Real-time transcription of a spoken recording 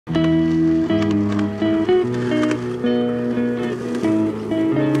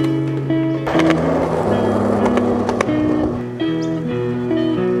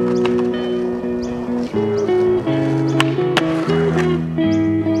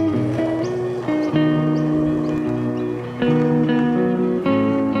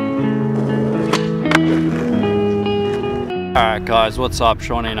Alright guys, what's up?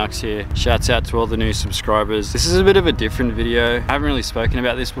 Sean Enox here. Shouts out to all the new subscribers. This is a bit of a different video. I haven't really spoken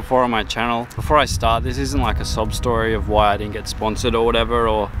about this before on my channel. Before I start, this isn't like a sob story of why I didn't get sponsored or whatever,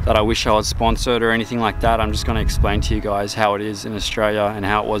 or that I wish I was sponsored or anything like that. I'm just going to explain to you guys how it is in Australia and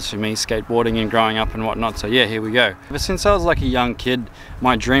how it was for me skateboarding and growing up and whatnot. So yeah, here we go. Ever since I was like a young kid,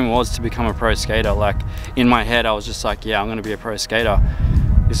 my dream was to become a pro skater. Like in my head, I was just like, yeah, I'm going to be a pro skater.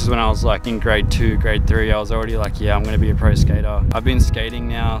 This is when I was like in grade 2, grade 3, I was already like, yeah, I'm going to be a pro skater. I've been skating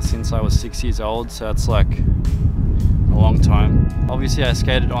now since I was 6 years old, so that's like a long time. Obviously I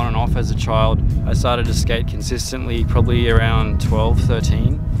skated on and off as a child. I started to skate consistently probably around 12,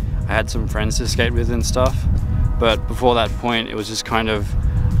 13. I had some friends to skate with and stuff, but before that point it was just kind of,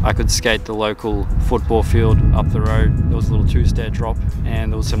 I could skate the local football field up the road. There was a little 2-stair drop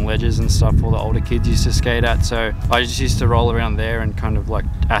and there was some ledges and stuff all the older kids used to skate at, so I just used to roll around there and kind of like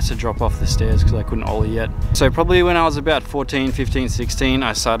acid drop off the stairs because I couldn't ollie yet. So probably when I was about 14, 15, 16,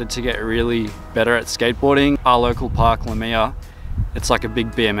 I started to get really better at skateboarding. Our local park, Lamia, it's like a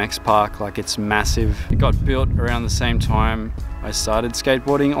big BMX park, like it's massive. It got built around the same time I started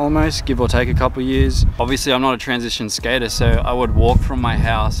skateboarding, almost, give or take a couple years. Obviously I'm not a transition skater, so I would walk from my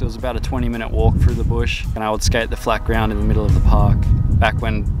house. It was about a 20-minute walk through the bush, and I would skate the flat ground in the middle of the park. Back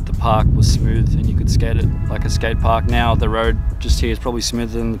when the park was smooth and you could skate it like a skate park. Now the road just here is probably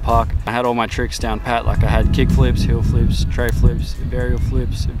smoother than the park. I had all my tricks down pat, like I had kick flips, heel flips, tray flips, varial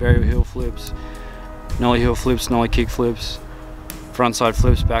heel flips, nollie heel flips, nollie kick flips, frontside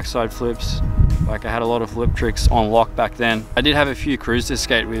flips, backside flips. Like I had a lot of flip tricks on lock back then. I did have a few crews to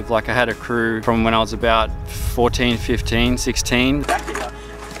skate with. Like I had a crew from when I was about 14, 15, 16.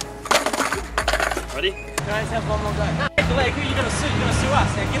 Ready? Guys, have one more go. No, the leg, who are you gonna sue? You're gonna sue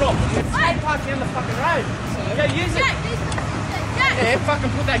us. Now get off. Hey, park in the fucking road. Go use it. Yeah, fucking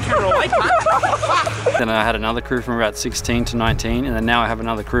put that camera away, cunt. Then I had another crew from about 16 to 19, and then now I have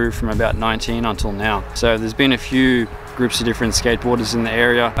another crew from about 19 until now. So there's been a few groups of different skateboarders in the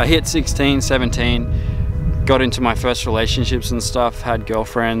area. I hit 16, 17, got into my first relationships and stuff, had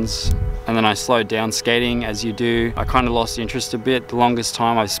girlfriends, and then I slowed down skating, as you do. I kind of lost interest a bit. The longest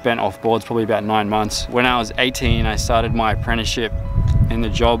time I've spent off boards, probably about 9 months. When I was 18, I started my apprenticeship in the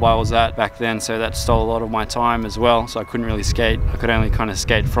job I was at back then, so that stole a lot of my time as well, so I couldn't really skate. I could only kind of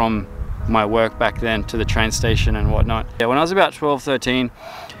skate from my work back then to the train station and whatnot. Yeah, when I was about 12, 13,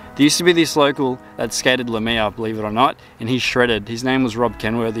 there used to be this local that skated Lamia, believe it or not, and he shredded. His name was Rob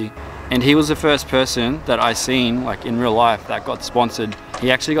Kenworthy, and he was the first person that I seen, like in real life, that got sponsored. He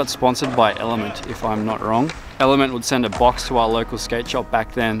actually got sponsored by Element, if I'm not wrong. Element would send a box to our local skate shop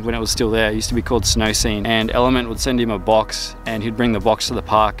back then when it was still there. It used to be called Snow Scene, and Element would send him a box and he'd bring the box to the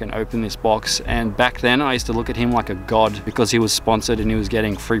park and open this box. And back then I used to look at him like a god because he was sponsored and he was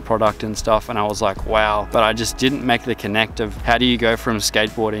getting free product and stuff, and I was like, wow. But I just didn't make the connect of how do you go from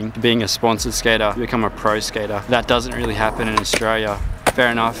skateboarding to being a sponsored skater to become a pro skater. That doesn't really happen in Australia.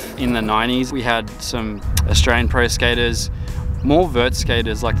 Fair enough, in the 90s we had some Australian pro skaters, more vert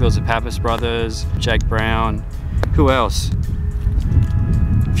skaters, like there was the Pappas brothers, Jake Brown, who else?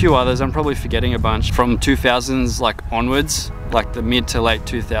 A few others, I'm probably forgetting a bunch. From 2000s like onwards, like the mid to late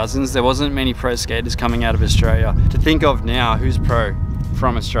 2000s, there wasn't many pro skaters coming out of Australia. To think of now, who's pro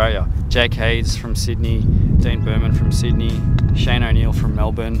from Australia? Jake Hayes from Sydney, Dean Berman from Sydney, Shane O'Neill from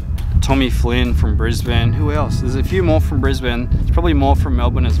Melbourne, Tommy Flynn from Brisbane. Who else? There's a few more from Brisbane. There's probably more from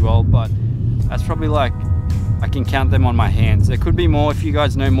Melbourne as well, but that's probably like, I can count them on my hands. There could be more. If you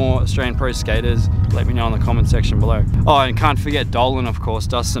guys know more Australian pro skaters, let me know in the comment section below. Oh, and can't forget Dolan, of course.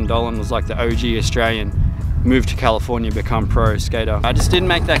 Dustin Dolan was like the OG Australian. Moved to California, become pro skater. I just didn't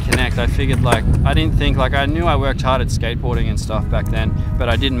make that connect. I figured like, I didn't think, like I knew I worked hard at skateboarding and stuff back then, but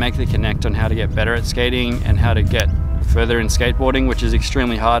I didn't make the connect on how to get better at skating and how to get further in skateboarding, which is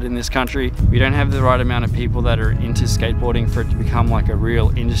extremely hard in this country. We don't have the right amount of people that are into skateboarding for it to become like a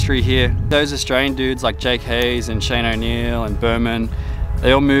real industry here. Those Australian dudes like Jake Hayes and Shane O'Neill and Berman,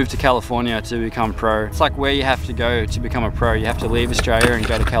 they all moved to California to become pro. It's like where you have to go to become a pro. You have to leave Australia and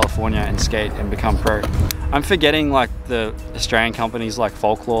go to California and skate and become pro. I'm forgetting like the Australian companies like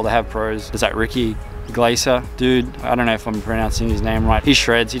Folklore, they have pros. There's that Ricky Glacier dude, I don't know if I'm pronouncing his name right. He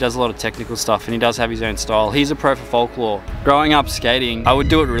shreds, he does a lot of technical stuff, and he does have his own style. He's a pro for Folklore. Growing up skating, I would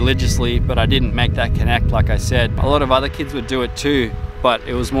do it religiously, but I didn't make that connect, like I said. A lot of other kids would do it too, but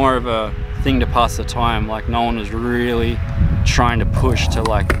it was more of a thing to pass the time. Like no one was really trying to push to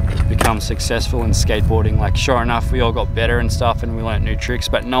like become successful in skateboarding. Like sure enough, we all got better and stuff and we learned new tricks,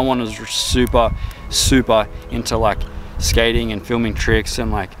 but no one was super into like skating and filming tricks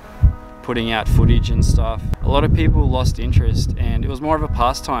and like putting out footage and stuff, a lot of people lost interest, and it was more of a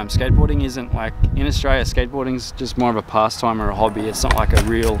pastime. Skateboarding isn't like, in Australia, skateboarding's just more of a pastime or a hobby. It's not like a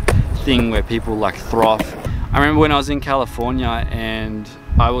real thing where people like thrive. I remember when I was in California and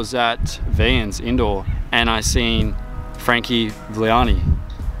I was at Vans indoor, and I seen Frankie Villani.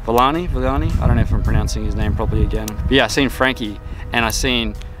 I don't know if I'm pronouncing his name properly again. But yeah, I seen Frankie, and I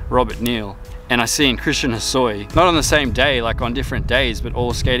seen Robert Neal, and I seen Christian Hosoi, not on the same day, like on different days, but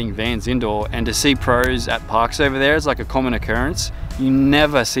all skating Vans indoor. And to see pros at parks over there is like a common occurrence. You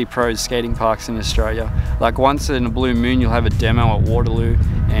never see pros skating parks in Australia. Like once in a blue moon, you'll have a demo at Waterloo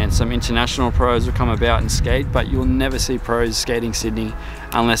and some international pros will come about and skate, but you'll never see pros skating Sydney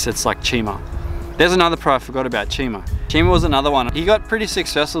unless it's like Chima. There's another pro I forgot about, Chima. Chima was another one. He got pretty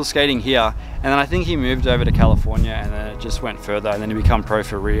successful skating here, and then I think he moved over to California, and then it just went further, and then he became pro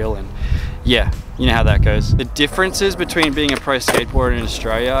for real, and yeah, you know how that goes. The differences between being a pro skateboarder in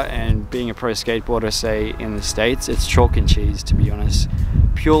Australia and being a pro skateboarder, say, in the States, it's chalk and cheese, to be honest.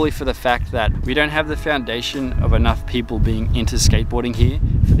 Purely for the fact that we don't have the foundation of enough people being into skateboarding here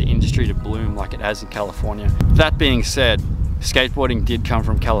for the industry to bloom like it has in California. That being said, skateboarding did come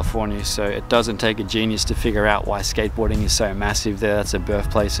from California, so it doesn't take a genius to figure out why skateboarding is so massive there. That's the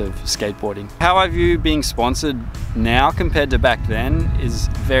birthplace of skateboarding. How I view being sponsored now compared to back then is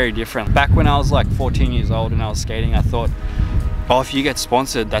very different. Back when I was like 14 years old and I was skating, I thought, oh, if you get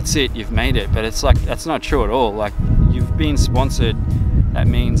sponsored, that's it, you've made it. But it's like, that's not true at all. Like, you've been sponsored, that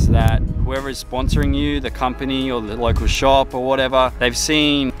means that whoever is sponsoring you, the company or the local shop or whatever, they've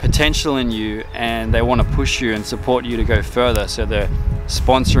seen potential in you and they want to push you and support you to go further. So they're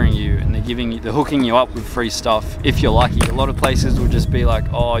sponsoring you and they're hooking you up with free stuff if you're lucky. A lot of places will just be like,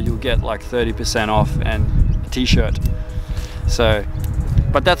 oh, you'll get like 30% off and a t-shirt. So,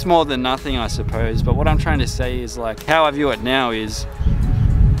 but that's more than nothing, I suppose. But what I'm trying to say is, like, how I view it now is,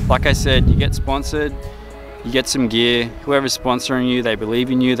 like I said, you get sponsored, you get some gear, whoever's sponsoring you, they believe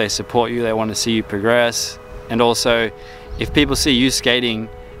in you, they support you, they want to see you progress. And also, if people see you skating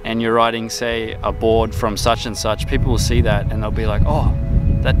and you're riding, say, a board from such and such, people will see that and they'll be like, oh,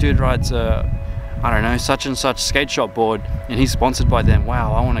 that dude rides a, I don't know, such and such skate shop board and he's sponsored by them.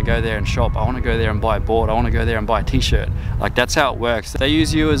 Wow, I want to go there and shop. I want to go there and buy a board. I want to go there and buy a t-shirt. Like, that's how it works. They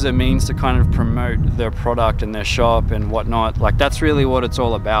use you as a means to kind of promote their product and their shop and whatnot. Like, that's really what it's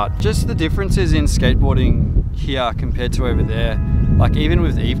all about. Just the differences in skateboarding here compared to over there. Like, even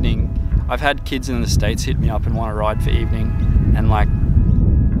with evening, I've had kids in the States hit me up and want to ride for evening, and like,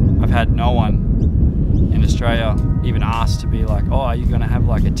 I've had no one in Australia even ask to be like, oh, are you gonna have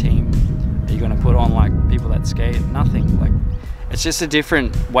like a team? Are you gonna put on like people that skate? Nothing. Like, it's just a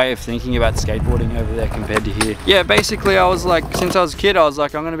different way of thinking about skateboarding over there compared to here. Yeah, basically I was like, since I was a kid, I was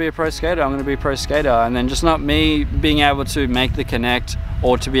like, I'm gonna be a pro skater, I'm gonna be a pro skater. And then just not me being able to make the connect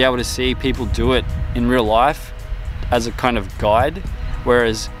or to be able to see people do it in real life as a kind of guide.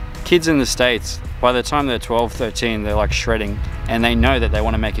 Whereas kids in the States, by the time they're 12, 13, they're like shredding and they know that they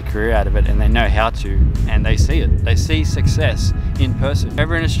want to make a career out of it and they know how to, and they see it. They see success in person.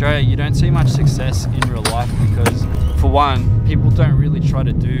 Over in Australia, you don't see much success in real life because, for one, people don't really try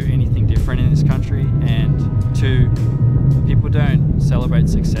to do anything different in this country, and two, people don't celebrate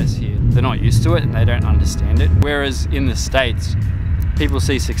success here. They're not used to it and they don't understand it. Whereas in the States, people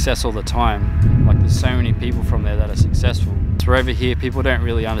see success all the time. Like, there's so many people from there that are successful. So over here, people don't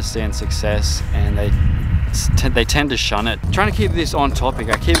really understand success and they tend to shun it. I'm trying to keep this on topic.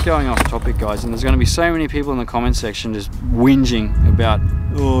 I keep going off topic, guys, and there's going to be so many people in the comment section just whinging about,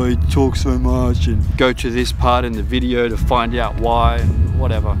 oh, he talks so much, and go to this part in the video to find out why, and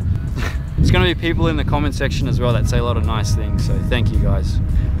whatever. There's going to be people in the comment section as well that say a lot of nice things, so thank you, guys.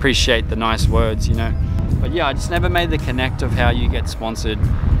 Appreciate the nice words, you know. But yeah, I just never made the connect of how you get sponsored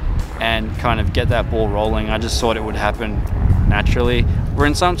and kind of get that ball rolling. I just thought it would happen naturally,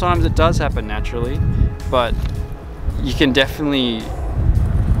 wherein sometimes it does happen naturally, but you can definitely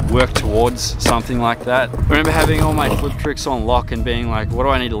work towards something like that. I remember having all my flip tricks on lock and being like, what do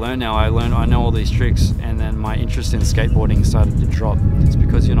I need to learn now? I know all these tricks, and then my interest in skateboarding started to drop. It's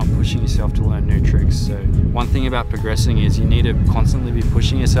because you're not pushing yourself to learn new tricks. So one thing about progressing is you need to constantly be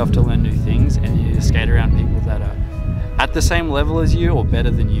pushing yourself to learn new things, and you need to skate around people that are at the same level as you or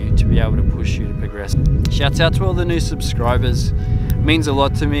better than you to be able to push you to progress. Shouts out to all the new subscribers. It means a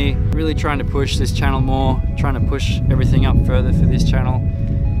lot to me. Really trying to push this channel more, trying to push everything up further for this channel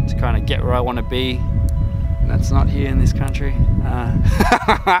to kind of get where I want to be. That's not here in this country.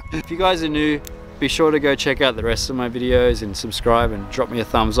 If you guys are new, be sure to go check out the rest of my videos and subscribe and drop me a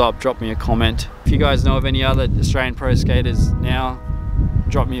thumbs up, drop me a comment. If you guys know of any other Australian pro skaters now,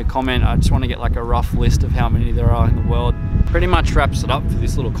 drop me a comment. I just want to get like a rough list of how many there are in the world. Pretty much wraps it up for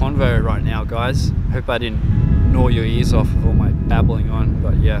this little convo right now, guys. Hope I didn't gnaw your ears off with all my babbling on,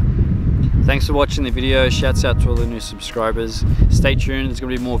 but yeah. Thanks for watching the video. Shouts out to all the new subscribers. Stay tuned, there's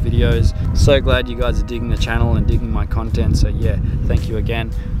gonna be more videos. So glad you guys are digging the channel and digging my content, so yeah, thank you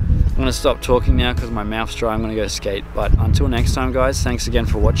again. I'm gonna stop talking now because my mouth's dry. I'm gonna go skate, but until next time, guys, thanks again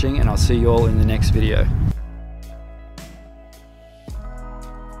for watching, and I'll see you all in the next video.